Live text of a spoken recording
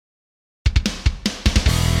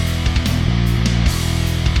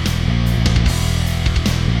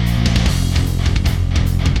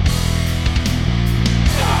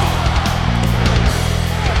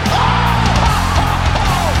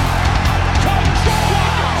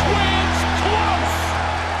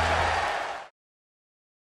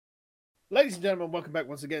Ladies and gentlemen, welcome back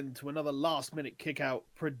once again to another last-minute kick-out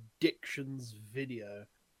predictions video.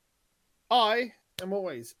 I am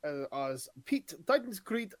always, as Pete Titans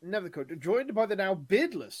Creed Nethercoat, joined by the now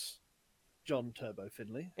beardless John Turbo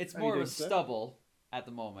Finley. It's How you more of doing, a sir? stubble at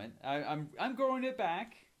the moment. I'm growing it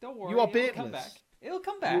back. Don't worry, You are it'll come back. beardless. It'll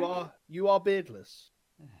come back. You are beardless.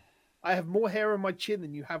 I have more hair on my chin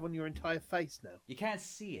than you have on your entire face now. You can't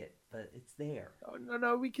see it, but it's there. Oh,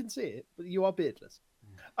 no, we can see it, but you are beardless.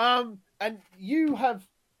 And you have.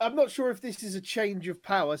 I'm not sure if this is a change of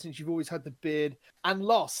power since you've always had the beard and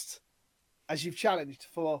lost, as you've challenged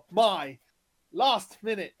for my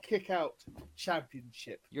last-minute kick-out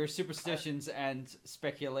championship. Your superstitions and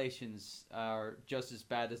speculations are just as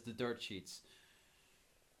bad as the dirt sheets.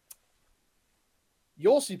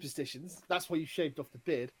 Your superstitions, that's why you shaved off the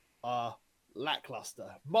beard, are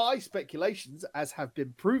lackluster. My speculations, as have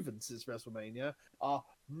been proven since WrestleMania, are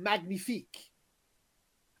magnifique.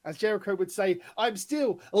 As Jericho would say, I'm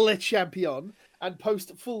still Le Champion, and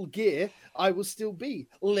post Full Gear, I will still be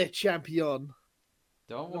Le Champion.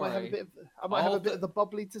 Don't I worry. might have a bit of the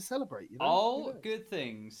bubbly to celebrate. You know? All good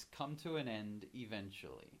things come to an end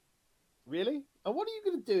eventually. Really? And what are you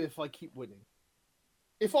going to do if I keep winning?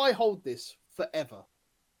 If I hold this forever?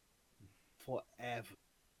 Forever.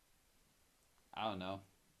 I don't know.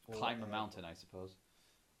 Climb a mountain, I suppose.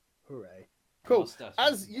 Hooray. Cool. Mustache.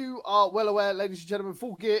 As you are well aware, ladies and gentlemen,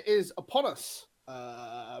 Full Gear is upon us.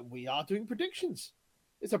 We are doing predictions.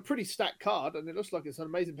 It's a pretty stacked card, and it looks like it's an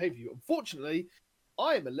amazing pay-per-view. Unfortunately,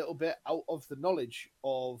 I am a little bit out of the knowledge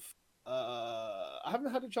of... I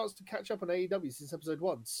haven't had a chance to catch up on AEW since episode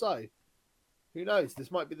 1, so who knows?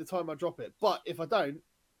 This might be the time I drop it. But if I don't,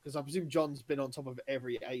 because I presume John's been on top of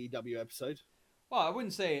every AEW episode. Well, I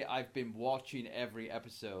wouldn't say I've been watching every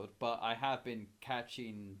episode, but I have been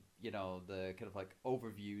catching, the kind of like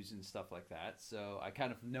overviews and stuff like that. So I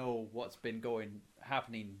kind of know what's been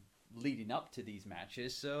happening leading up to these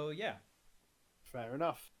matches. So yeah. Fair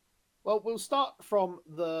enough. Well, we'll start from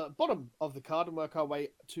the bottom of the card and work our way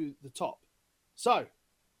to the top. So,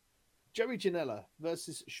 Joey Janela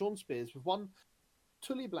versus Sean Spears with one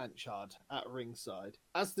Tully Blanchard at ringside.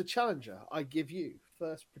 As the challenger, I give you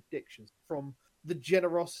first predictions from the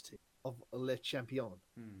generosity of Le Champion.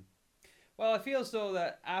 Well, I feel as though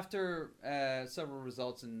that after several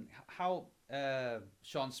results and how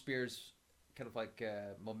Sean Spears' kind of like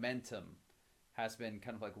momentum has been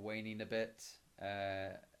kind of like waning a bit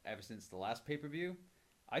ever since the last pay-per-view,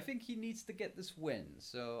 I think he needs to get this win.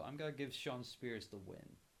 So I'm going to give Sean Spears the win.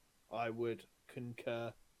 I would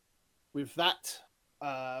concur with that.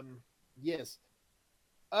 Yes.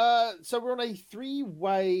 So we're on a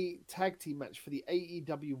three-way tag team match for the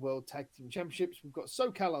AEW World Tag Team Championships. We've got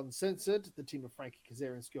SoCal Uncensored, the team of Frankie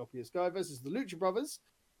Kazarian and Scorpio Sky versus the Lucha Brothers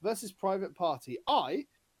versus Private Party. I'm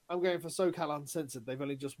going for SoCal Uncensored. They've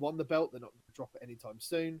only just won the belt. They're not going to drop it anytime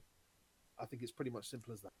soon. I think it's pretty much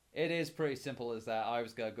simple as that. It is pretty simple as that. I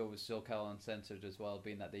was going to go with SoCal Uncensored as well,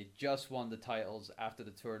 being that they just won the titles after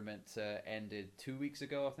the tournament ended 2 weeks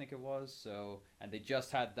ago, I think it was. So, and they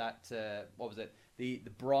just had that, the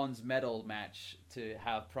bronze medal match to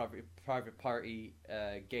have Private Party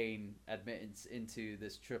gain admittance into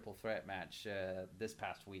this triple threat match this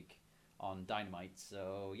past week on Dynamite.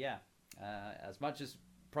 So, yeah, as much as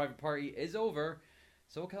Private Party is over,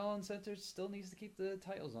 SoCal Uncensored still needs to keep the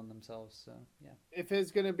titles on themselves, so yeah. If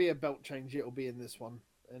there's going to be a belt change, it'll be in this one,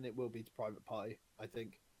 and it will be to Private Party, I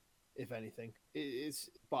think, if anything.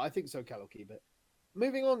 But I think SoCal will keep it.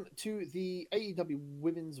 Moving on to the AEW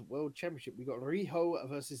Women's World Championship, we got Riho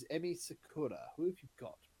versus Emi Sakura. Who have you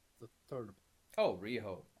got? The third. Oh,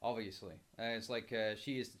 Riho, obviously. It's like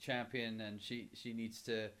she is the champion, and she needs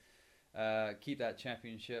to keep that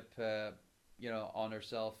championship, on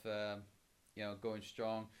herself. Going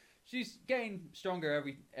strong. She's getting stronger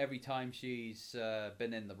every time she's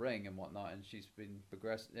been in the ring and whatnot, and she's been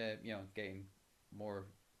getting more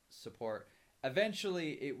support.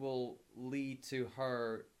 Eventually, it will lead to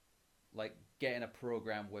her like getting a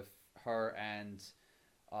program with her and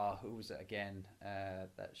who was it again?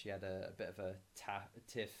 That she had a bit of a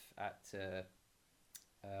tiff at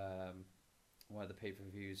one of the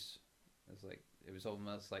pay-per-views. It was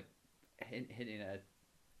almost like hitting a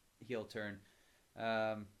heel turn,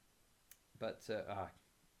 but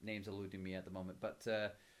name's eluding me at the moment. But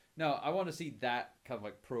no, I want to see that kind of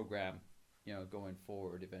like program, going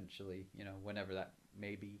forward eventually. Whenever that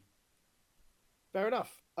may be. Fair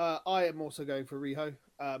enough. I am also going for Riho,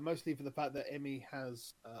 mostly for the fact that Emi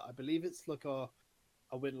has, I believe it's like a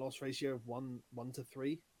win-loss ratio of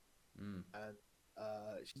 1-3, and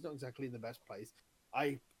she's not exactly in the best place.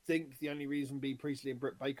 I think the only reason B. Priestley and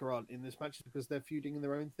Britt Baker aren't in this match is because they're feuding in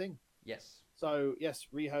their own thing. Yes. So yes,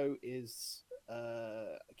 Riho is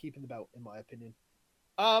keeping the belt, in my opinion.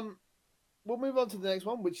 We'll move on to the next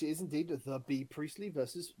one, which is indeed the B Priestley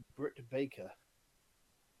versus Britt Baker.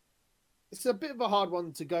 It's a bit of a hard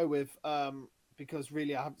one to go with, because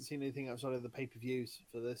really I haven't seen anything outside of the pay-per-views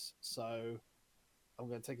for this. So I'm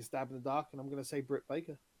going to take a stab in the dark, and I'm going to say Britt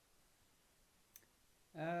Baker.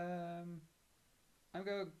 I'm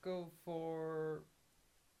gonna go for.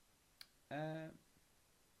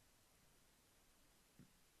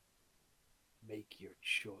 Make your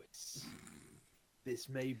choice. This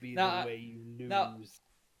may be Now, the way you lose.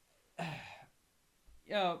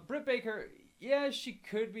 now- Britt Baker, yeah, she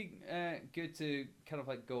could be good to kind of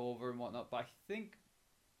like go over and whatnot, but I think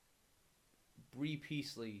Bree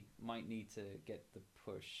Peasley might need to get the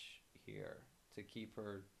push here to keep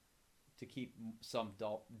some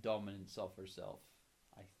dominance of herself.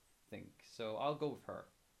 I think so. I'll go with her.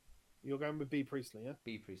 You're going with B Priestley, yeah?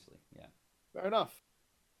 B Priestley, yeah. Fair enough.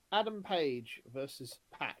 Adam Page versus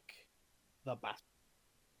Pac, the Bat.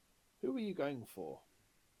 Who are you going for?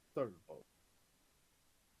 Third ball.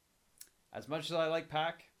 As much as I like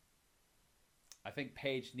Pac, I think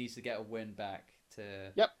Paige needs to get a win back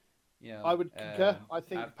to. Yep. I would concur. I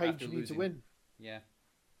think Paige after needs losing. a win. Yeah.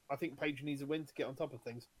 I think Paige needs a win to get on top of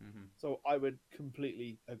things. Mm-hmm. So I would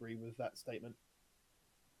completely agree with that statement.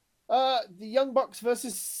 The Young Bucks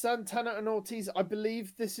versus Santana and Ortiz. I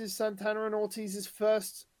believe this is Santana and Ortiz's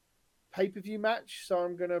first pay-per-view match, so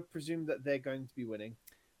I'm going to presume that they're going to be winning.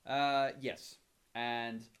 Yes,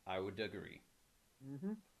 and I would agree.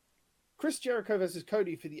 Mm-hmm. Chris Jericho versus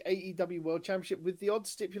Cody for the AEW World Championship, with the odd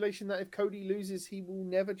stipulation that if Cody loses, he will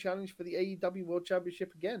never challenge for the AEW World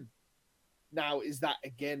Championship again. Now, is that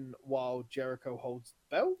again while Jericho holds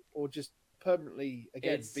the belt, or just permanently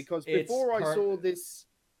again? Because before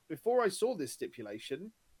I saw this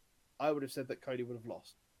stipulation, I would have said that Cody would have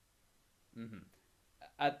lost. Mm-hmm.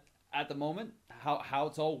 At the moment, how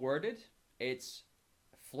it's all worded, it's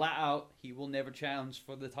flat out he will never challenge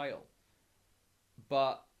for the title.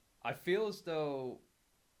 But I feel as though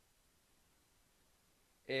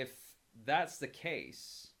if that's the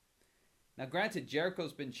case, now granted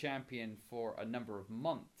Jericho's been champion for a number of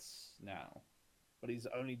months now, but he's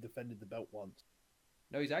only defended the belt once.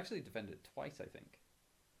 No, he's actually defended it twice, I think.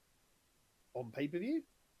 On pay-per-view?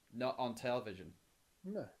 Not on television.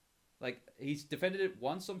 No. Like, he's defended it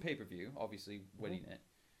once on pay-per-view, obviously winning it.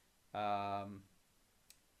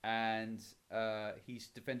 And he's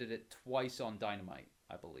defended it twice on Dynamite,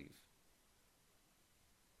 I believe.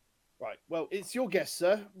 Right. Well, it's your guess,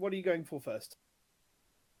 sir. What are you going for first?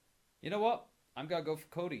 You know what? I'm going to go for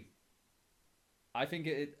Cody. I think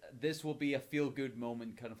this will be a feel-good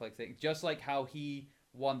moment kind of like thing. Just like how he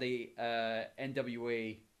won the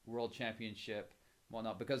NWA World Championship,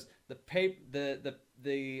 whatnot. Because the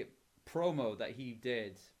promo that he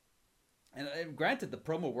did, and granted the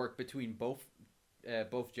promo work between both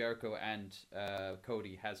Jericho and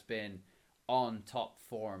Cody has been on top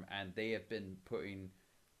form, and they have been putting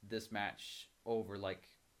this match over like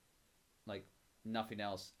nothing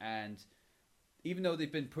else. And even though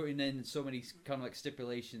they've been putting in so many kind of like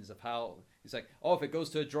stipulations of how it's like, oh, if it goes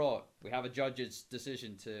to a draw, we have a judge's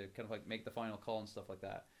decision to kind of like make the final call and stuff like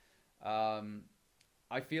that.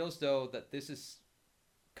 I feel as though that this is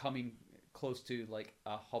coming close to like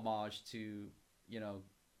a homage to,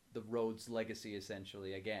 the Rhodes legacy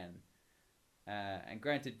essentially again. And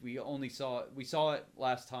granted, we saw it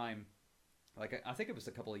last time. Like, I think it was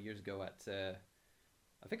a couple of years ago at,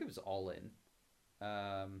 I think it was All In,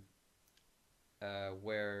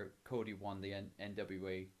 where Cody won the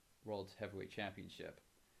NWA World Heavyweight Championship.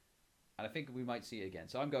 And I think we might see it again.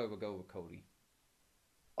 So we'll go with Cody.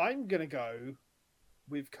 I'm going to go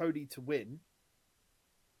with Cody to win,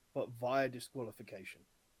 but via disqualification.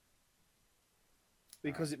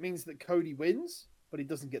 Because it means that Cody wins, but he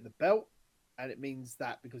doesn't get the belt. And it means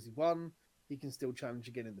that because he won, he can still challenge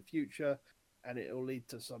again in the future. And it will lead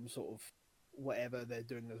to some sort of whatever they're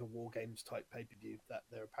doing as a War Games type pay-per-view that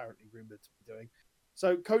they're apparently rumored to be doing.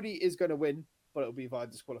 So Cody is going to win, but it'll be via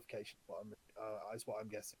disqualification. Is what I'm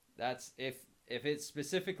guessing. That's if it's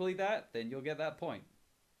specifically that, then you'll get that point.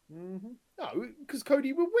 Mm-hmm. No, because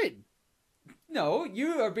Cody will win. No,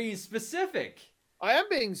 you are being specific. I am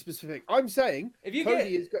being specific. I'm saying if you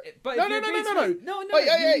Cody get, is but no, if no, you're no, being no, no, no,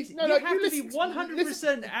 you have to listen, be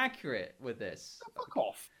 100% accurate with this. Fuck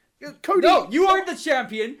off. Cody. No, you are the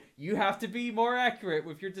champion. You have to be more accurate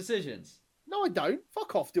with your decisions. No, I don't.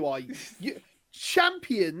 Fuck off, do I?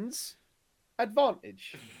 Champions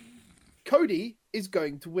advantage. Cody is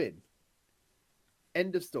going to win.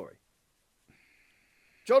 End of story.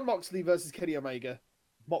 John Moxley versus Kenny Omega.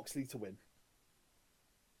 Moxley to win.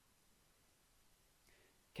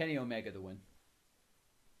 Kenny Omega to win.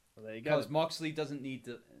 Well, there you go. Because Moxley doesn't need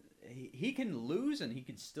to. He can lose and he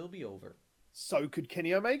can still be over. So could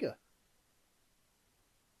Kenny Omega.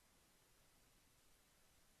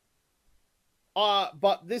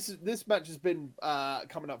 But this match has been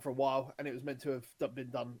coming up for a while, and it was meant to have been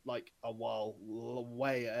done like a while,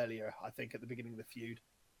 way earlier. I think at the beginning of the feud,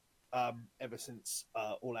 ever since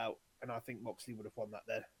All Out, and I think Moxley would have won that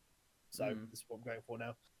there. So this is what I'm going for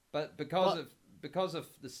now. But because of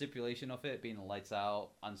the stipulation of it being lights out,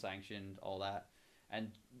 unsanctioned, all that,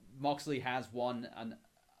 and Moxley has won an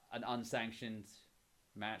unsanctioned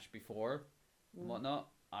match before, and whatnot,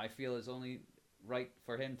 I feel it's only right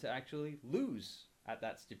for him to actually lose at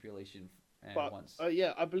that stipulation once.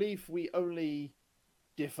 Yeah, I believe we only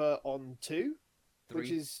differ on 2,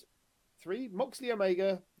 which is 3. Moxley,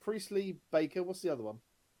 Omega, Priestley, Baker. What's the other one?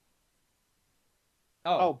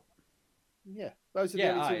 Oh. Yeah, those are the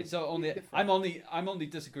only 2. So I'm only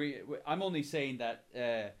disagreeing. I'm only saying that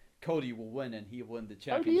Cody will win and he'll win the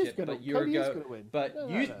championship. Cody is gonna win. But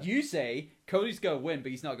you say Cody's gonna win, but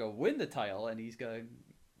he's not gonna win the title, and he's going.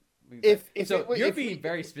 You're being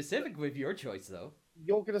very specific with your choice, though.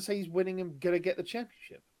 You're gonna say he's winning and gonna get the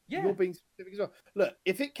championship. Yeah, you're being specific as well. Look,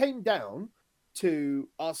 if it came down to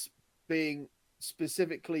us being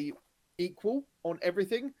specifically equal on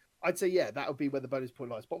everything, I'd say, yeah, that would be where the bonus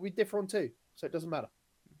point lies. But we differ on 2, so it doesn't matter.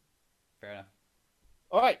 Fair enough.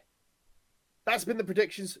 All right. That's been the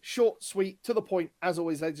predictions. Short, sweet, to the point, as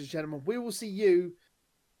always, ladies and gentlemen. We will see you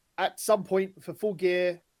at some point for Full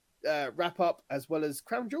Gear wrap-up, as well as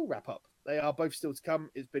Crown Jewel wrap-up. They are both still to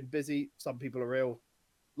come. It's been busy. Some people are ill.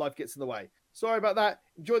 Life gets in the way. Sorry about that.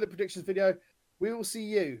 Enjoy the predictions video. We will see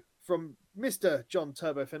you from Mr. John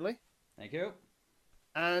Turbo Finley. Thank you.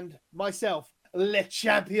 And myself, Le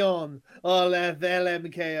Champion of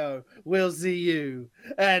LMKO. We'll see you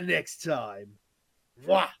next time.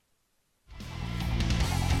 Mwah!